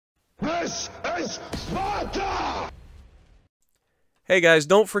This is Sparta! Hey guys,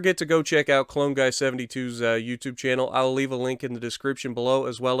 don't forget to go check out CloneGuy72's YouTube channel. I'll leave a link in the description below,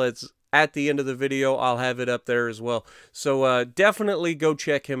 as well as at the end of the video. I'll have it up there as well. So definitely go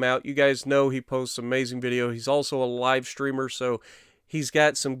check him out. You guys know he posts amazing video. He's also a live streamer, so he's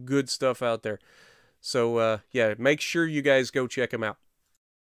got some good stuff out there. So yeah, make sure you guys go check him out.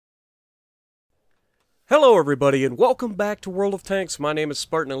 Hello everybody, and welcome back to World of Tanks. My name is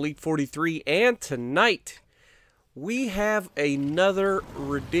Spartan Elite 43, and tonight we have another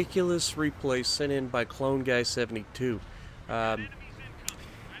ridiculous replay sent in by CloneGuy72.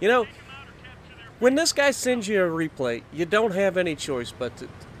 You know, when this guy sends you a replay, you don't have any choice but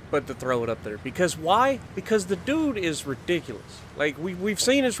to throw it up there. Because why? Because the dude is ridiculous. Like, we've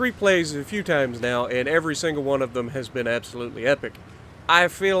seen his replays a few times now, and every single one of them has been absolutely epic. I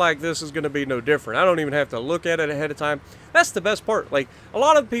feel like this is going to be no different. I don't even have to look at it ahead of time. That's the best part. Like, a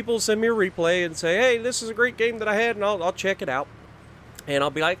lot of people send me a replay and say, hey, this is a great game that I had, and I'll check it out. And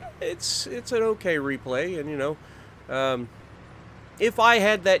I'll be like, it's an okay replay, and, you know, if I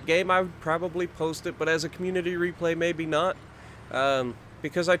had that game, I would probably post it, but as a community replay, maybe not.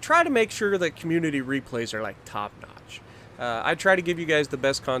 Because I try to make sure that community replays are, like, top-notch. I try to give you guys the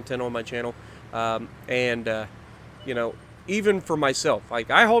best content on my channel, you know, even for myself. Like,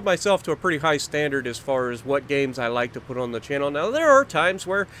 I hold myself to a pretty high standard as far as what games I like to put on the channel. Now, there are times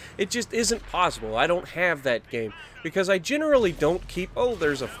where it just isn't possible. I don't have that game because I generally don't keep... Oh,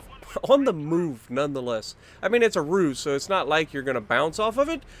 there's a... on the move, nonetheless. I mean, it's a ruse, so it's not like you're going to bounce off of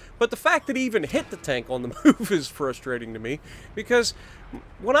it, but the fact that he even hit the tank on the move is frustrating to me, because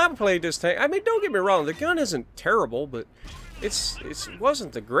when I played this tank, I mean, don't get me wrong, the gun isn't terrible, but it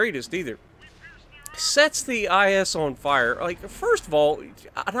wasn't the greatest either. Sets the IS on fire. Like, first of all,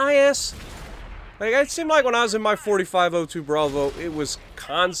 an IS, like, it seemed like when I was in my 4502 Bravo, it was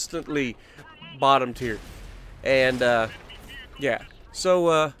constantly bottom tier. And, yeah.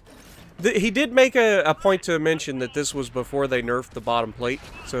 So, he did make a point to mention that this was before they nerfed the bottom plate,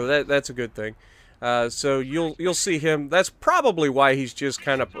 so that's a good thing. So you'll see him. That's probably why he's just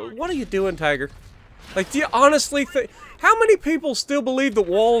kind of... What are you doing, Tiger? Like, do you honestly think... How many people still believe that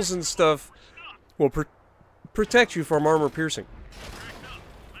walls and stuff will protect you from armor piercing?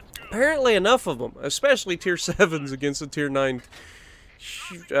 Apparently enough of them, especially tier 7s against a tier 9,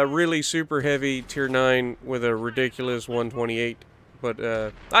 a really super heavy tier 9 with a ridiculous 128.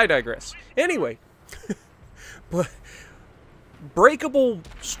 But I digress. Anyway, but breakable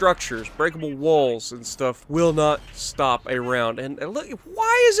structures, breakable walls and stuff will not stop a round. And look,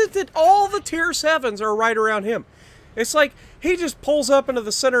 why is it that all the tier 7s are right around him? It's like he just pulls up into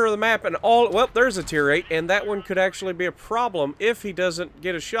the center of the map and all... Well, there's a tier 8, and that one could actually be a problem if he doesn't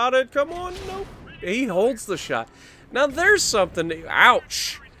get a shot at... Come on, nope. He holds the shot. Now, there's something...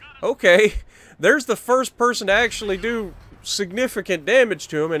 Ouch. Okay. There's the first person to actually do significant damage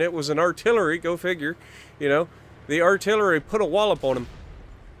to him, and it was an artillery. Go figure. You know, the artillery put a wallop on him.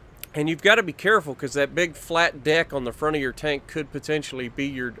 And you've got to be careful, because that big flat deck on the front of your tank could potentially be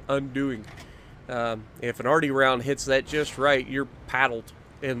your undoing. If an arty round hits that just right, you're paddled,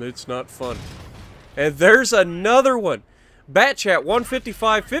 and it's not fun. And there's another one. Batchat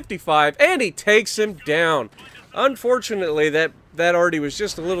 155-55, and he takes him down. Unfortunately, that arty was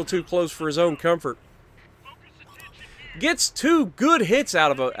just a little too close for his own comfort. Gets 2 good hits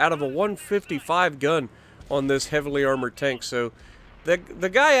out of a 155 gun on this heavily armored tank. So the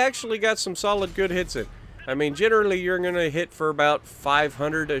guy actually got some solid good hits in. I mean, generally you're going to hit for about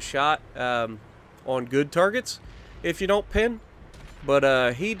 500 a shot on good targets if you don't pin,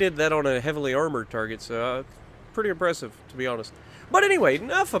 but he did that on a heavily armored target, so pretty impressive, to be honest. But anyway,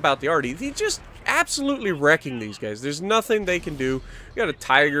 enough about the arty. He's just absolutely wrecking these guys. There's nothing they can do. We got a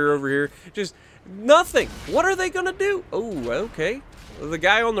Tiger over here, just nothing. What are they gonna do? Oh, okay. The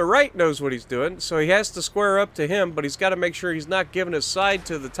guy on the right knows what he's doing, so he has to square up to him, but he's got to make sure he's not giving his side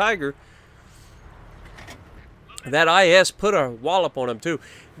to the Tiger. That IS put a wallop on him, too.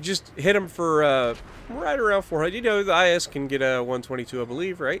 Just hit him for right around 400. You know, the IS can get a 122, I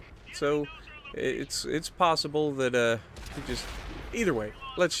believe, right? So it's possible that he just... Either way,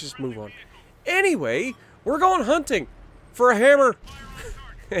 let's just move on. Anyway, we're going hunting for a hammer.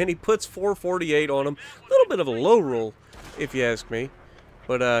 And he puts 448 on him. A little bit of a low roll, if you ask me.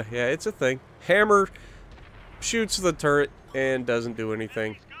 But, yeah, it's a thing. Hammer shoots the turret and doesn't do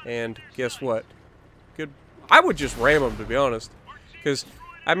anything. And guess what? I would just ram him, to be honest. Because,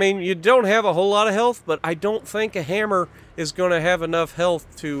 I mean, you don't have a whole lot of health, but I don't think a hammer is going to have enough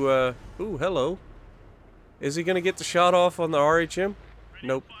health to, Ooh, hello. Is he going to get the shot off on the RHM?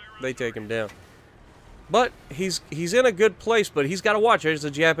 Nope. They take him down. But he's in a good place, but he's got to watch. There's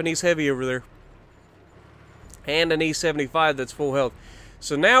a Japanese heavy over there. And an E75 that's full health.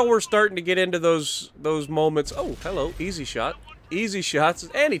 So now we're starting to get into those moments. Oh, hello, easy shot. Easy shots,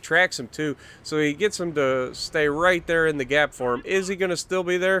 and he tracks him too. So he gets him to stay right there in the gap for him. Is he going to still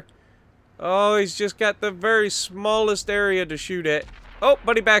be there? Oh, he's just got the very smallest area to shoot at. Oh,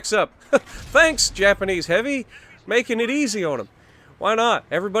 but he backs up. Thanks, Japanese heavy. Making it easy on him. Why not?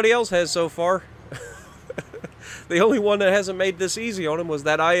 Everybody else has so far. The only one that hasn't made this easy on him was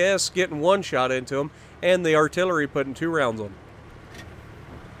that IS getting one shot into him, and the artillery putting 2 rounds on him.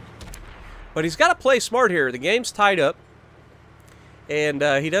 But he's got to play smart here. The game's tied up, and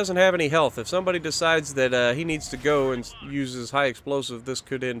he doesn't have any health. If somebody decides that he needs to go and uses high explosive, this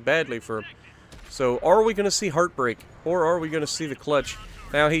could end badly for him. So are we going to see heartbreak, or are we going to see the clutch?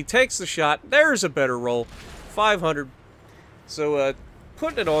 Now he takes the shot. There's a better roll. 500. So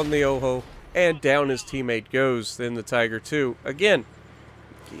putting it on the Oho, and down his teammate goes. Then the Tiger 2. Again,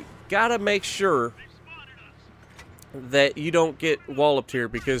 you got to make sure that you don't get walloped here,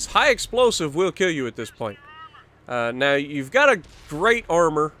 because high explosive will kill you at this point. Now, you've got a great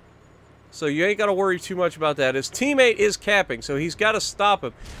armor, so you ain't got to worry too much about that. His teammate is capping, so he's got to stop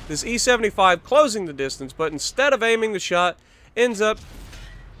him. This E75 closing the distance, but instead of aiming the shot, ends up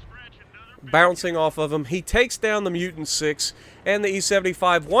bouncing off of him. He takes down the Mutant 6, and the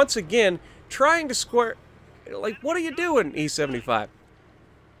E75 once again trying to square... Like, what are you doing, E75?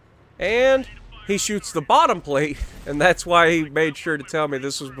 And he shoots the bottom plate, and that's why he made sure to tell me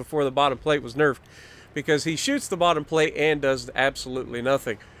this was before the bottom plate was nerfed. Because he shoots the bottom plate and does absolutely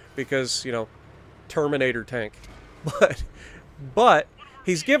nothing. Because, you know, Terminator tank. But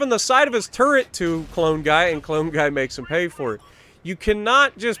he's given the side of his turret to CloneGuy, and CloneGuy makes him pay for it. You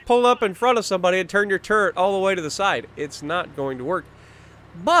cannot just pull up in front of somebody and turn your turret all the way to the side. It's not going to work.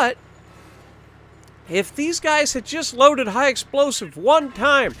 But if these guys had just loaded high explosive one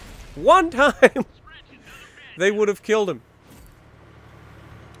time, they would have killed him.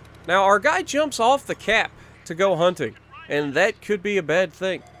 Now, our guy jumps off the cap to go hunting, and that could be a bad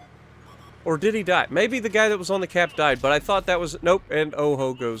thing. Or did he die? Maybe the guy that was on the cap died, but I thought that was... Nope, and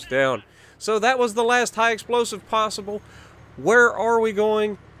Oho goes down. So that was the last high explosive possible. Where are we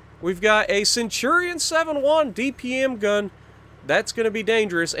going? We've got a Centurion 7.1 DPM gun. That's going to be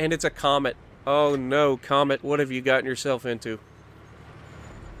dangerous, and it's a Comet. Oh no, Comet, what have you gotten yourself into?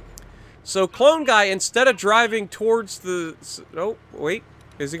 So CloneGuy, instead of driving towards the... Oh, wait.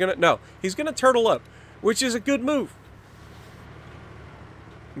 Is he going to... No, he's going to turtle up, which is a good move.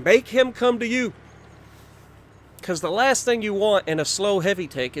 Make him come to you. Because the last thing you want in a slow heavy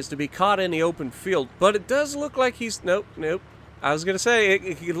tank is to be caught in the open field. But it does look like he's... Nope. I was going to say,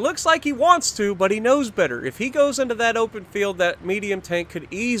 it looks like he wants to, but he knows better. If he goes into that open field, that medium tank could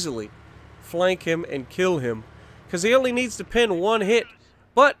easily flank him and kill him. Because he only needs to pin one hit.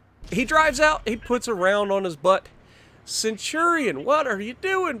 But he drives out, he puts a round on his butt. Centurion, what are you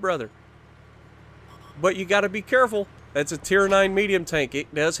doing, brother? But you got to be careful. That's a tier 9 medium tank.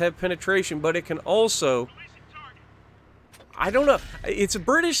 It does have penetration, but it can also... I don't know. It's a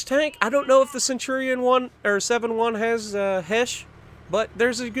British tank. I don't know if the Centurion 1 or 7.1 has HESH, but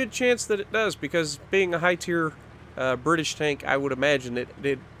there's a good chance that it does, because being a high tier British tank, I would imagine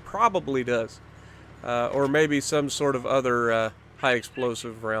it probably does. Or maybe some sort of other high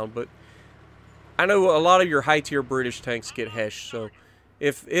explosive round, but I know a lot of your high tier British tanks get HESH, so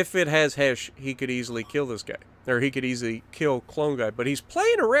if it has HESH, he could easily kill this guy. Or he could easily kill CloneGuy, but he's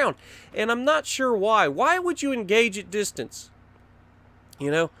playing around, and I'm not sure why. Why would you engage at distance? You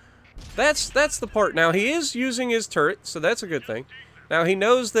know, that's the part. Now, he is using his turret, so that's a good thing. Now, he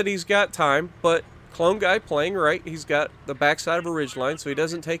knows that he's got time, but CloneGuy playing right. He's got the backside of a ridgeline, so he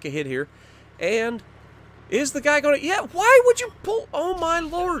doesn't take a hit here. And is the guy going to... Yeah, why would you pull... Oh, my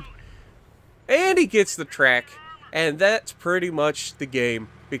lord. And he gets the track, and that's pretty much the game,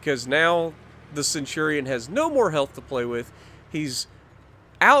 because now... the Centurion has no more health to play with. He's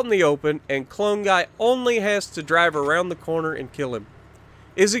out in the open, and CloneGuy only has to drive around the corner and kill him.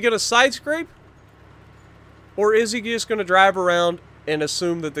 Is he going to side scrape? Or is he just going to drive around and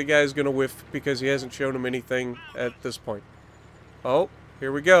assume that the guy's going to whiff because he hasn't shown him anything at this point? Oh,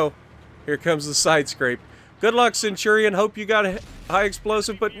 here we go. Here comes the side scrape. Good luck, Centurion. Hope you got a high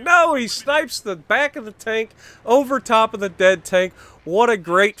explosive, but no, he snipes the back of the tank over top of the dead tank. What a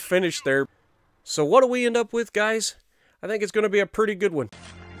great finish there. So what do we end up with, guys? I think it's going to be a pretty good one.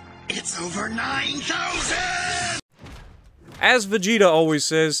 It's over 9,000! As Vegeta always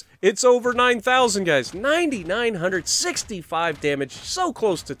says, it's over 9,000, guys. 9,965 damage, so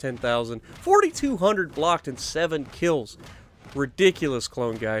close to 10,000. 4,200 blocked and 7 kills. Ridiculous,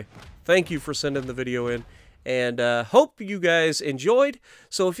 CloneGuy. thank you for sending the video in. And hope you guys enjoyed.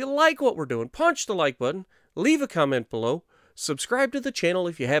 So if you like what we're doing, punch the like button, leave a comment below, subscribe to the channel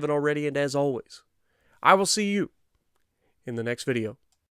if you haven't already, and as always, I will see you in the next video.